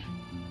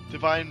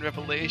 Divine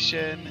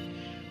revelation.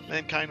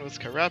 Mankind was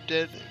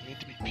corrupted. They need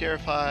to be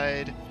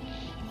purified.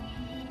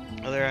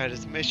 Other had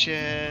his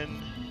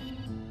mission.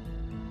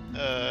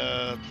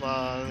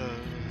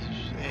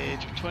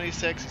 Age of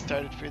 26, he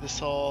started Free the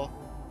Soul.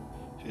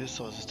 Free the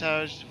Soul is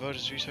established, devote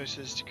his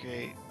resources to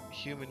create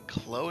human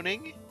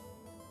cloning.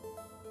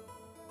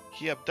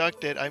 He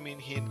abducted,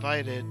 he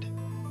invited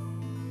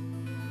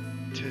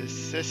to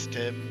assist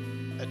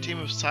him a team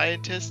of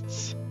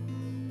scientists.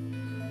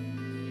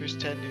 First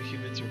 10 new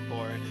humans were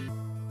born.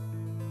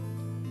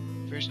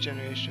 First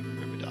generation of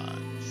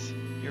Myrmidons.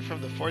 You're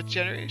from the 4th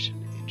generation?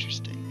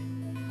 Interesting.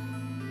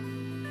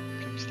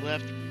 Comes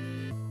Left.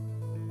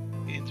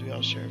 Means we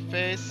all share a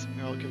face.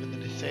 We're all given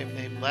the same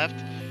name,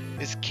 Left.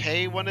 Is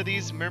K one of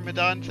these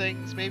Myrmidon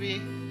things,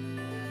 maybe?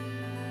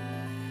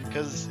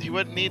 Because he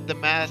wouldn't need the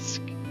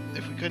mask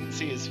if we couldn't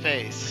see his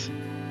face.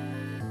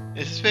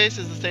 If his face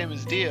is the same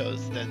as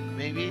Dio's, then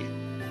maybe.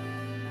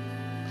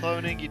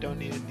 Cloning, you don't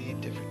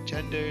need different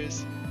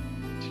genders.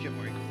 To get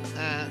more equal than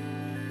that.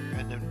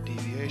 Random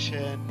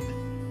deviation.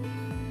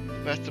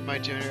 The best of my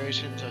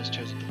generations, I was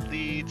chosen to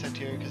lead. Sent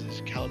here because of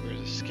his calibers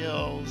of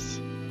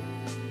skills.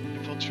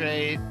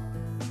 Infiltrate.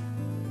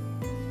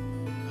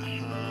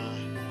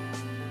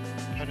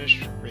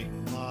 Punish,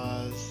 breaking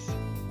laws.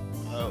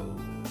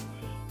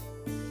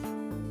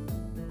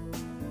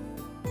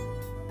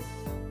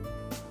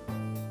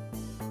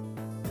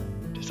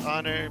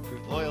 honor,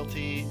 prove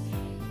loyalty.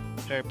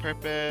 Her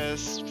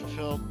purpose,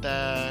 fulfilled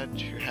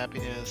that. Her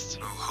happiness.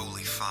 Oh,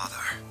 Holy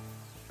Father,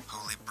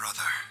 Holy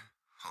Brother,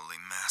 Holy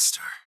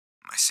Master,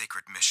 my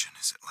sacred mission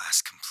is at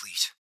last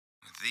complete.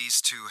 With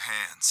these two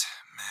hands,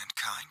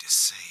 mankind is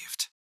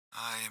saved.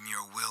 I am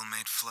your will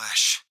made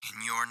flesh.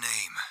 In your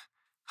name,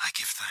 I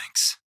give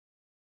thanks.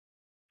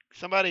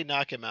 Somebody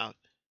knock him out.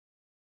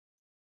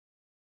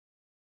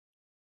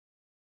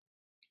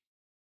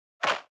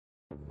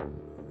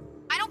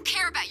 I don't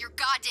care about your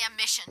goddamn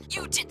mission.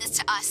 You did this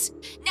to us.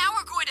 Now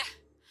we're going to...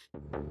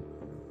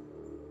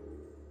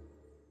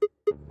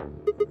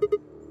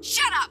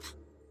 Shut up!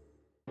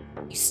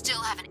 You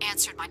still haven't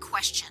answered my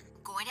question.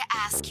 I'm going to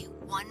ask you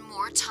one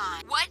more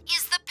time. What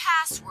is the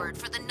password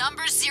for the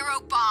number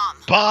 0 bomb?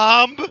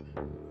 Bomb? God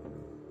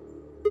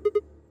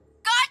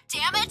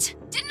damn it!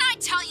 Didn't I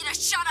tell you to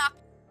shut up?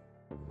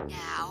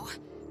 Now,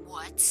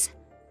 what's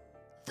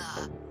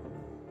the...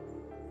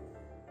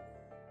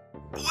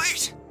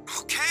 Wait!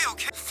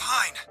 Okay,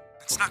 fine.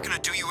 It's not gonna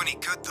do you any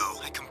good,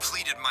 though. I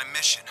completed my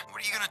mission. What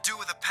are you gonna do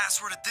with the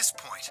password at this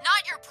point?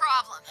 Not your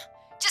problem.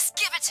 Just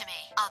give it to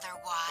me.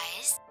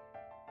 Otherwise...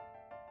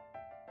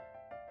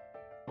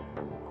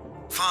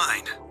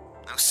 Fine.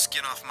 No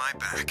skin off my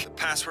back. The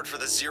password for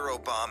the 0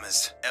 bomb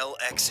is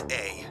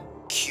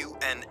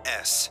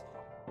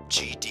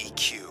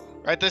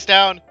LXAQNSGDQ. Write this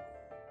down.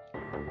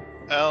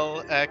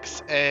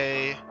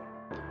 LXAQ.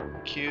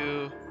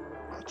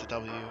 That's a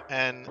W.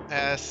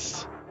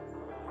 NSGDQ.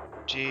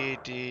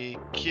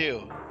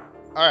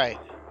 Alright.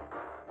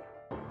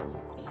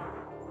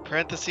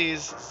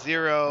 Parentheses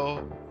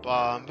 0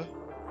 bomb.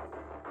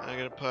 I'm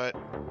gonna put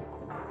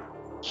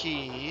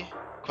key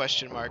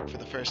question mark for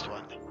the first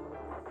one.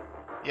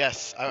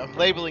 Yes, I'm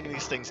labeling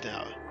these things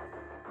now.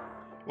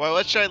 Well,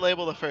 what should I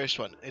label the first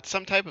one? It's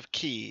some type of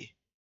key.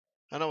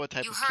 I don't know what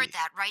type of key. You heard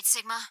that, right,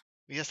 Sigma?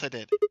 Yes, I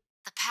did.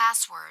 The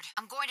password.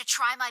 I'm going to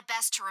try my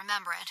best to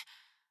remember it,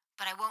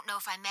 but I won't know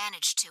if I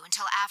manage to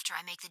until after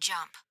I make the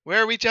jump.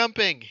 Where are we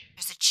jumping?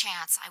 There's a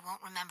chance I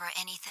won't remember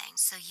anything,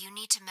 so you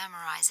need to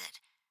memorize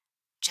it,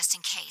 just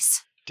in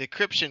case.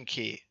 Decryption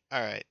key.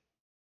 Alright.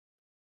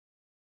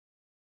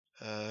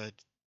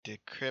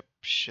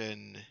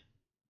 Decryption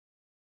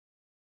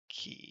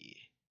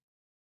key.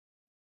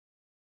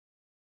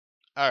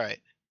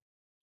 Alright.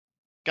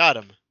 Got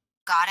him.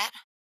 Got it?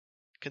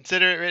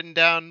 Consider it written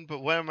down, but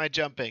where am I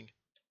jumping?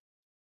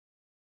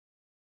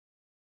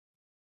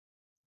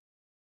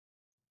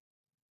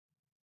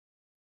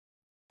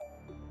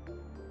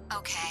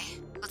 Okay,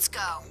 let's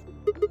go.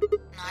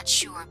 Not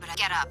sure, but I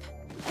get up.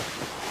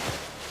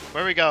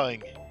 Where are we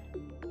going?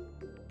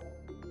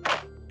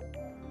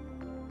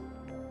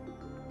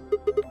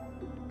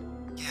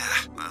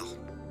 Yeah, well,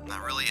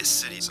 not really a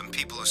city. Some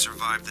people who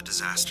survived the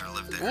disaster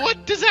live there.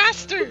 What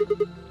disaster?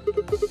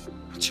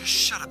 Just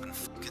shut up and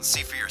you can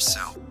see for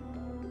yourself.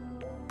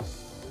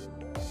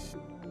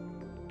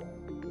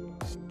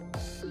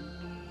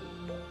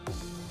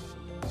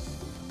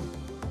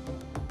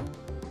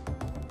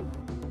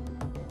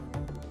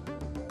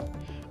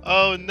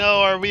 Oh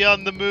no, are we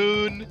on the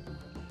moon?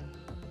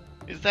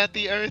 Is that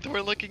the Earth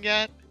we're looking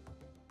at?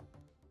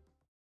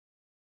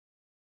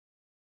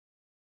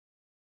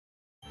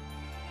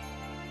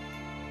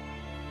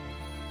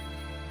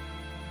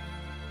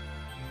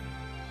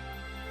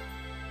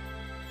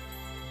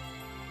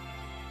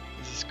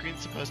 Is the screen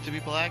supposed to be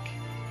black?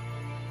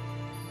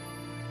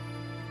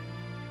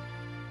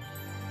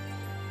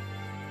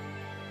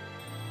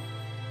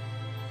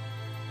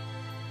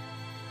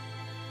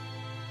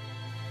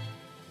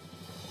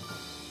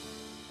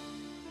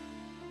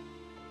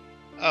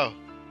 Oh,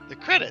 the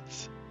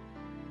credits.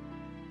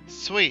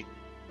 Sweet.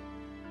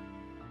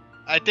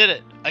 I did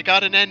it. I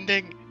got an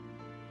ending.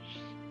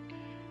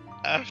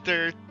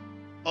 After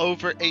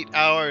over 8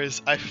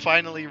 hours, I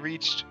finally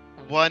reached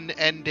one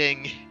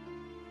ending.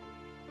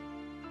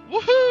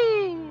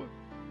 Woohoo!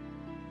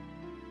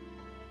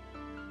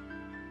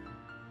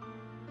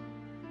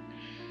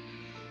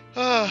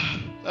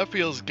 Ah, that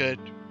feels good.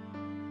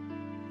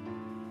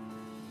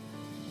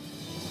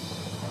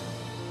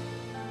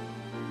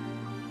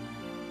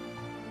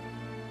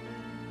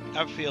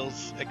 That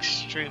feels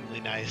extremely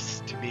nice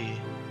to me.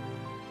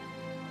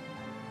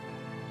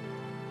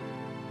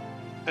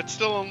 It's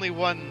still only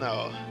one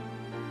though.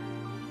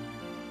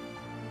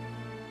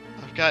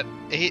 I've got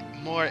 8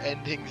 more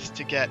endings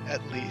to get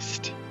at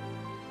least.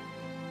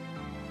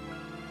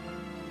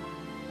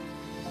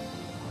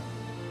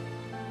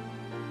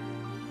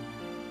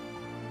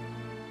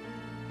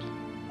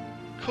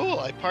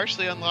 Cool, I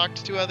partially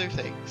unlocked 2 other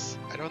things.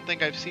 I don't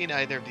think I've seen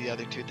either of the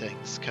other 2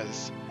 things,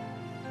 because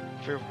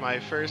for my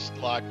first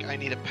lock, I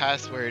need a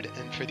password,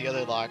 and for the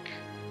other lock,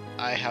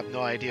 I have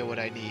no idea what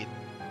I need.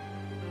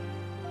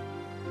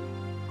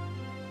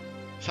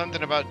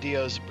 Something about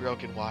Dio's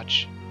broken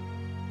watch.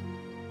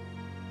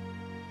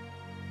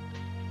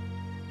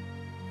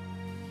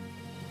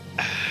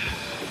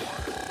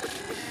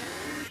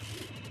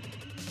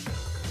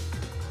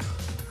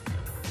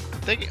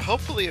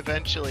 Hopefully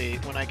eventually,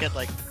 when I get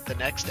like the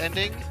next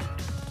ending,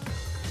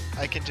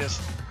 I can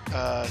just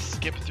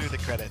skip through the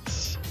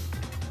credits.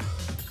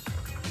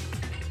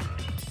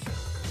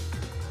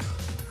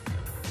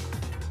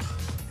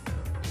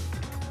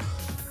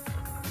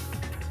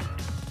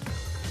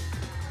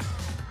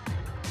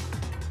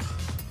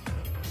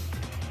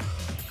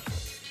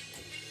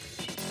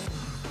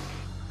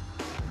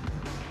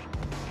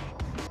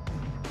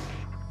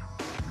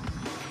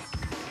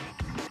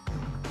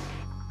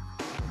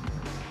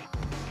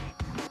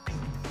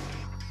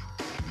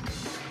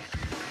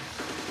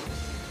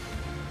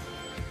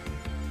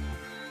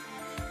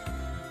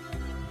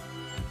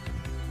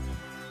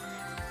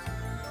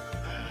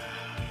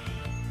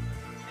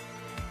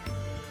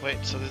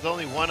 Wait, so there's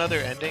only one other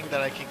ending that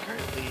I can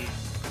currently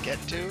get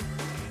to?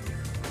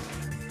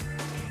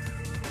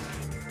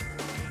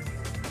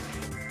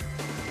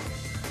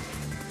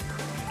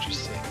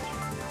 Interesting.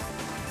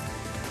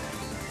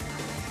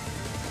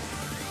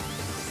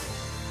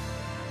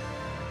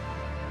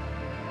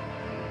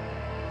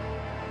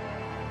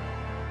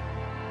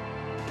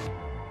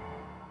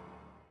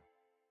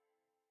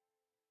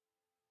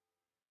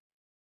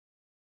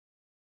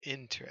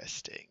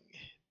 Interesting.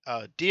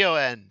 Oh, Dio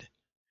End.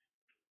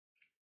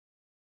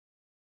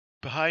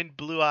 Behind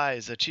Blue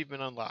Eyes,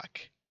 achievement unlock.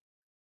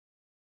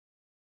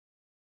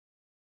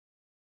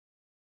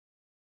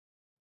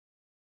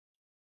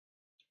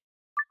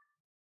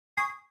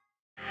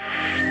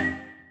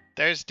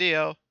 There's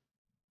Dio.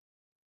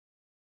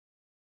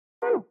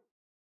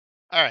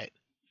 Alright.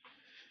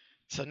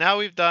 So now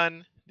we've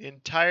done the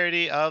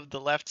entirety of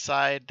the left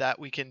side that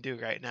we can do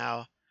right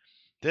now.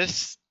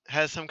 This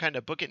has some kind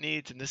of book it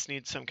needs, and this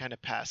needs some kind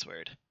of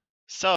password. So